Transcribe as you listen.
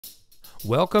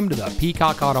Welcome to the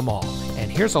Peacock Auto Mall,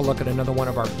 and here's a look at another one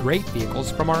of our great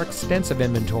vehicles from our extensive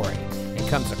inventory. It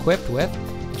comes equipped with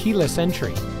keyless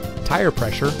entry, tire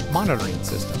pressure monitoring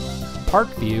system, park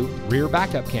view rear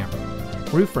backup camera,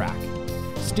 roof rack,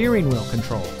 steering wheel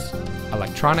controls,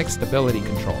 electronic stability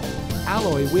control,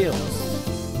 alloy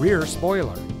wheels, rear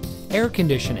spoiler, air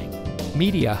conditioning,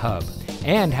 media hub,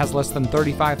 and has less than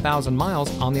 35,000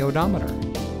 miles on the odometer.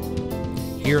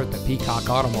 Here at the Peacock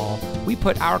Auto Mall, we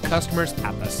put our customers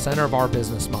at the center of our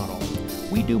business model.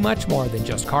 We do much more than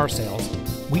just car sales.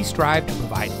 We strive to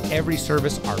provide every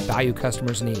service our value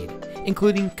customers need,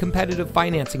 including competitive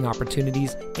financing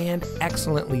opportunities and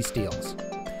excellent lease deals.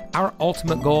 Our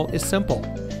ultimate goal is simple: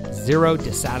 zero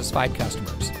dissatisfied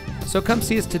customers. So come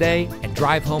see us today and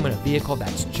drive home in a vehicle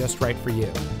that's just right for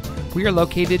you. We are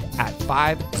located at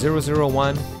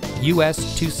 5001 US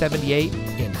 278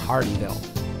 in Hardeeville.